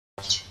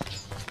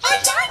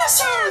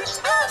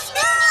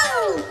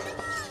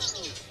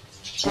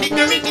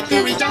Hickory,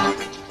 dickory, dock,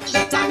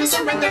 the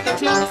dinosaur under the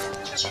clock.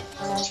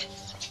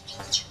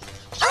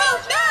 Oh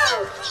no!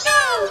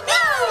 No!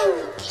 No!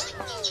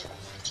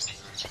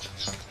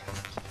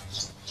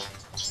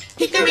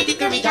 Hickory,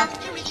 dickory, dock.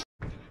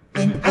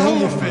 An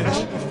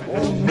elephant!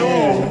 Oh no!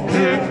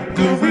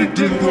 Hickory,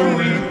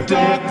 dickory,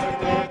 dock.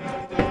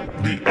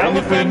 The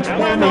elephant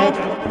went up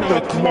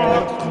the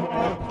clock.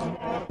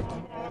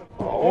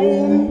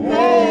 Oh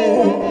no!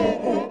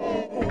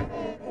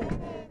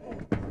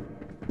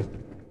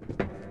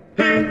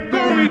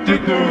 Hickory,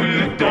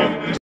 dickory, dock.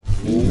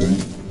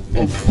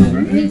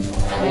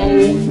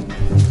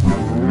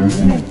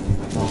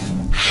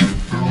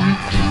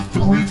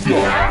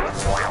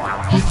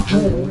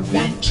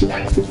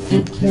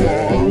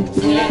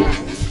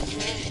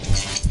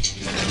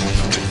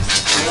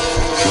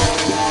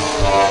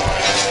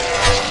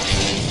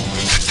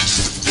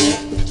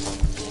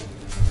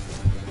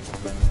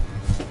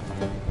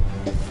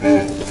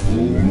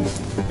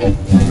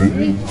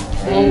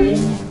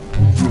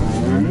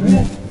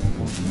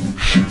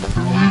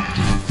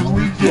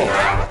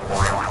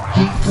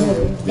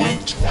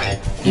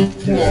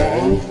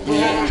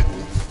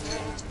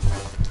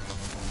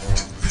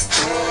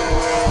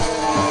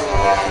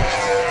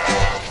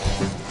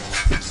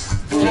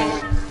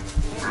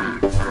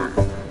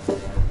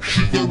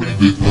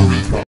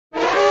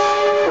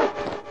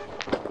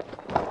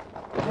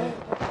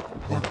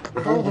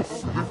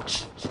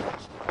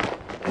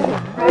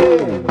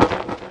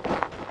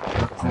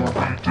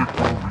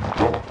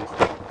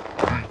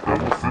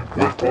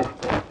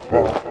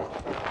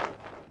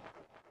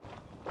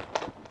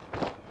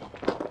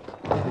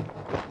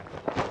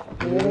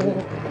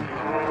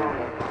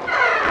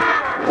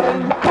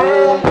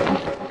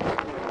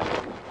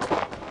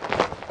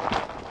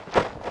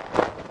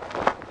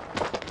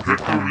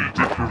 Hickory,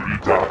 dickory,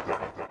 dock.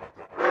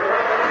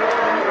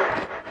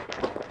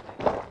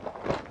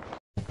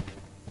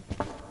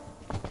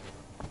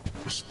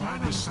 The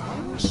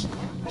Spinosaurus?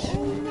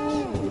 Oh no!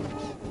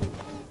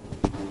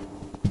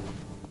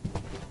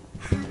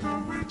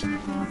 Hickory,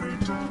 dickory,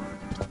 dock.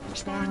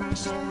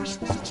 Spinosaurus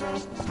went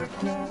up the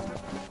clock.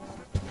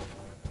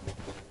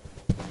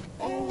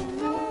 Oh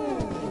no!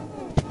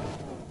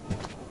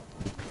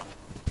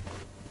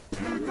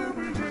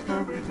 Hickory,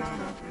 dickory, dock.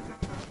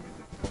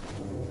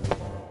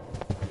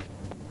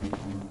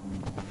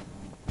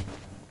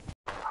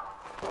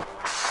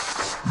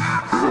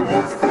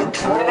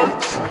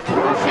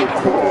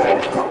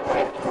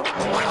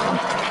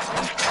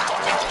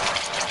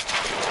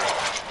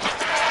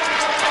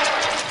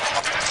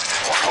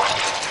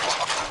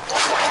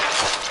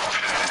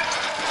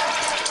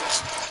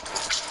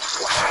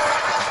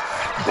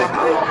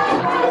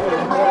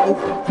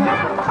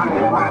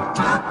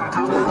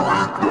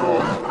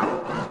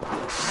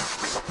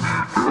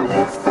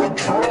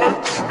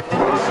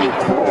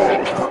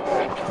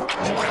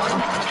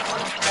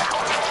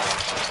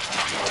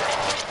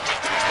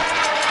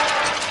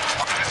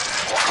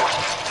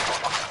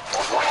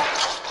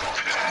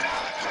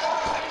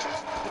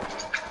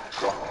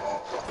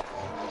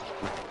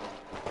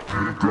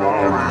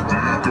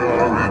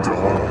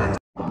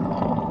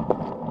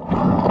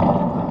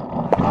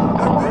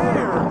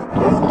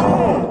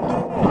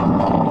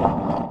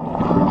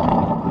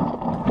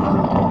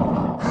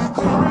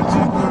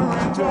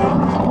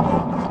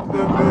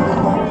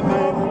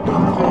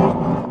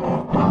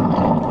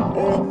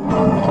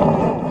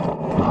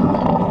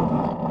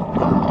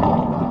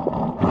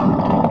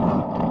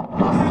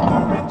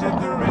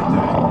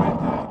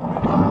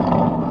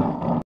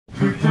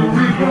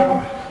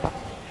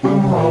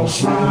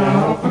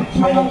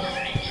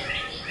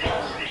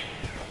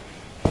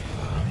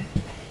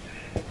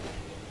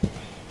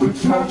 The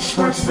clock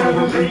strikes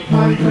 7, 8,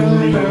 9, 10,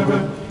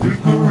 11.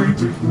 Hickory,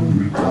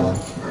 dickory, dock.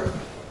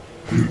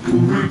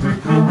 Hickory,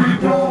 dickory,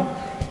 dock.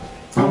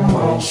 The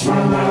mouse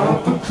ran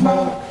out the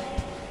clock.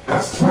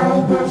 As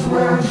 12 bells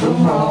rang, the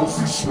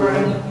mousey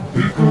sprang.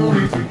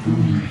 Hickory,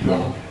 dickory,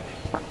 dock.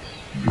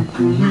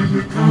 Hickory,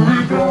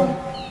 dickory, dock.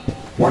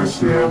 Why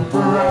stand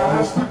for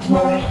as the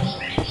clock?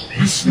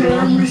 You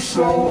scare me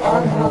so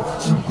I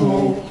have to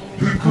go.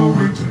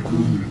 Hickory,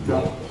 dickory,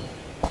 dock.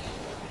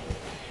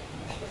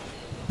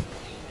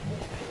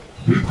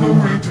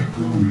 Hickory,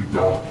 dickory,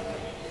 dock.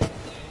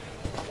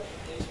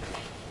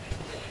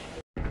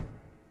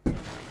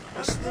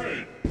 A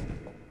snake.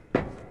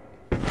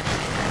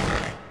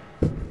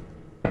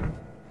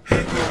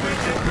 Hickory,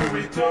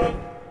 dickory, dock.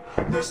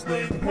 The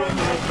snake went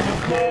up the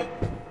clock.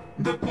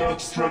 The clock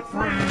struck 3.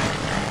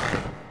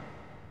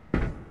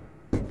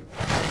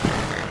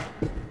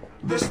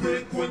 The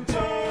snake went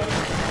up.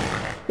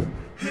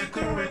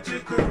 Hickory,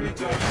 dickory,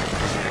 dock.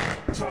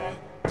 Tick tock,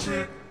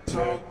 tick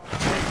tock,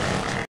 tick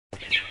tock.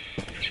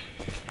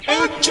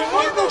 A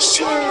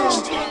dinosaur!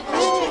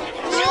 Oh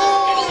no!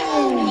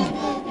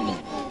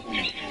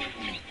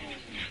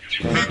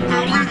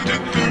 Hickory,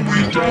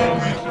 dickory, dock.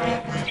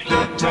 The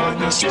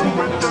dinosaur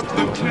went up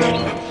the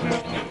clock.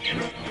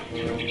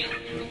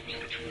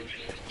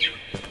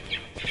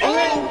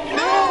 Oh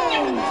no!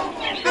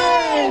 No!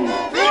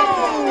 No!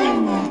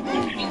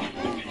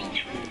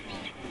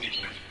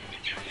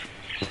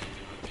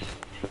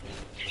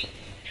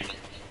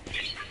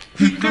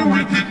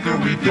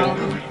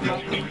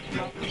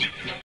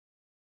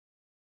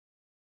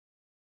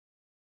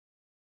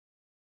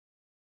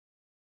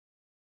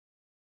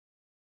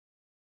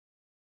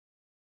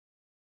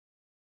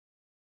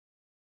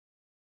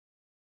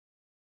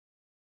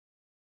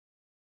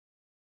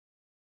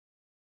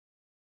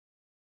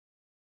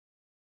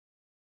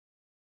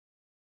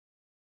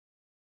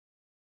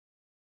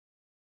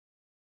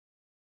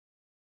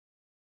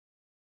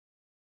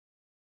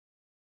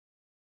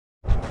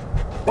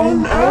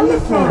 An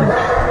elephant!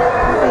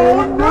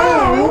 Oh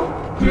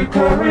no!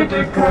 Hickory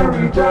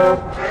dickory dock.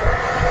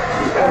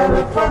 The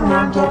elephant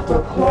went off the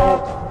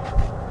clock.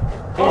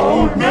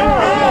 Oh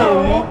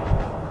no!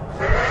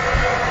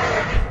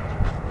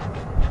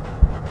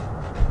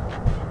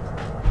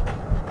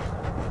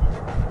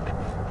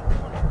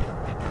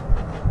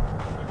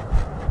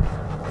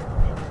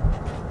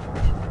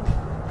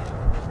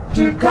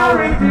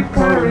 Dickory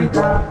dickory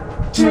dock.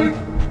 Tick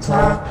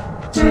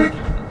tock, tick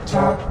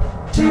tock,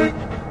 tick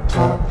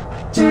tock,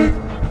 tick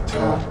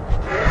tock.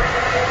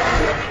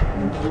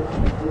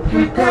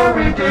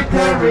 Hickory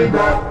dickory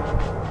dock.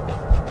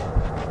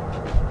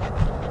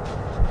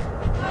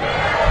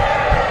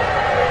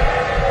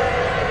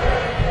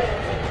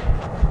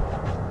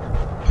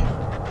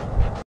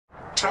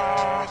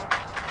 Tock.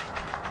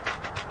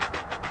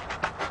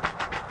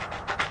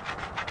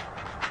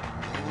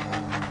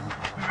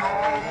 No,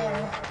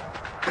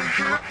 a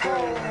hippo.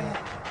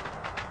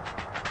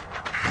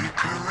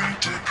 Hickory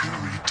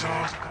dickory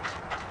dock.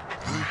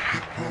 The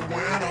hippo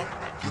went up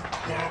the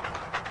clock.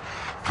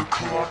 The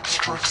clock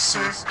struck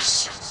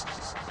 6.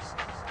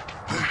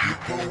 The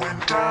hippo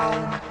went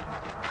down.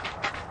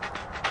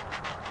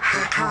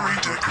 Hickory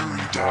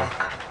dickory dock.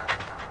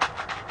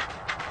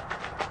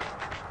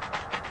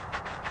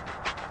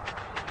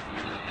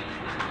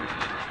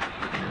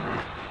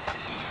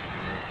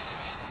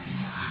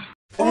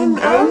 An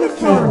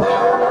elephant!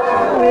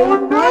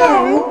 Oh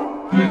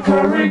no!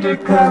 Hickory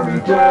dickory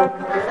dock.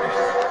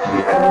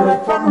 The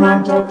elephant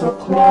went up the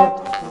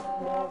clock.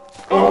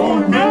 Oh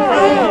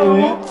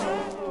no!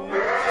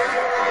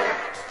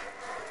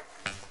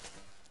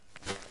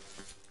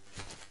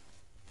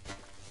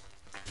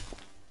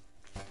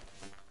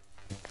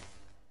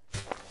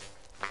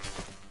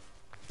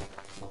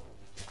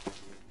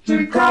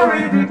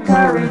 Dickory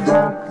dickory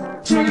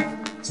dock. Tick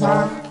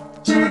tock,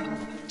 tick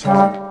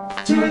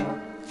tock, tick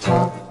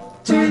tock,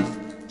 tick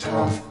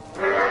tock.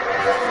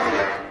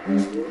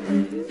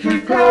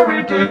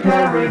 Hickory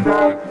dickory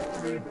dock.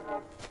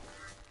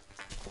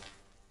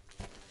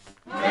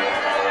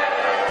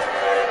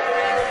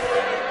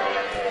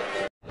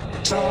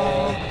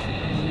 Tock.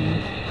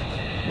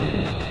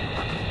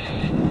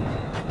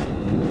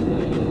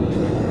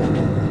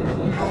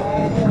 No,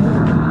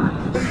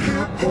 a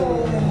hippo.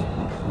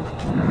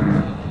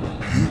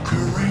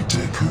 Hickory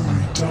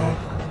dickory dock.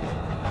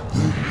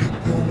 The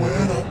hippo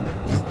went up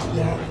the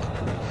clock.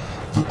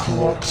 The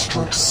clock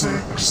struck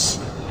 6.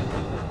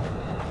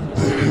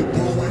 The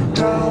hippo went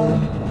down.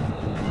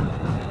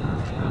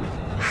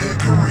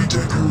 Hickory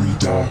dickory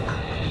dock.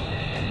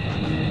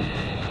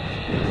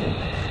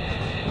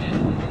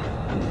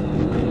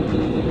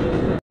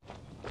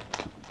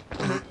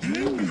 An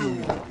emu!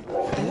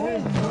 Oh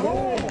no!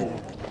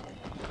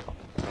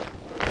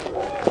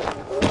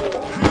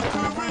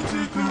 Hickory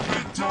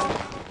dickory dock.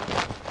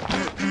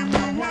 The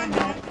emu went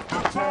up the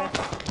clock.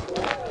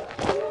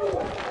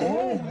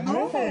 Oh no!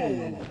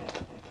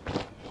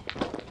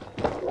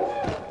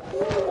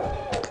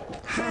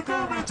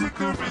 Hickory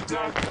dickory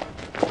dock.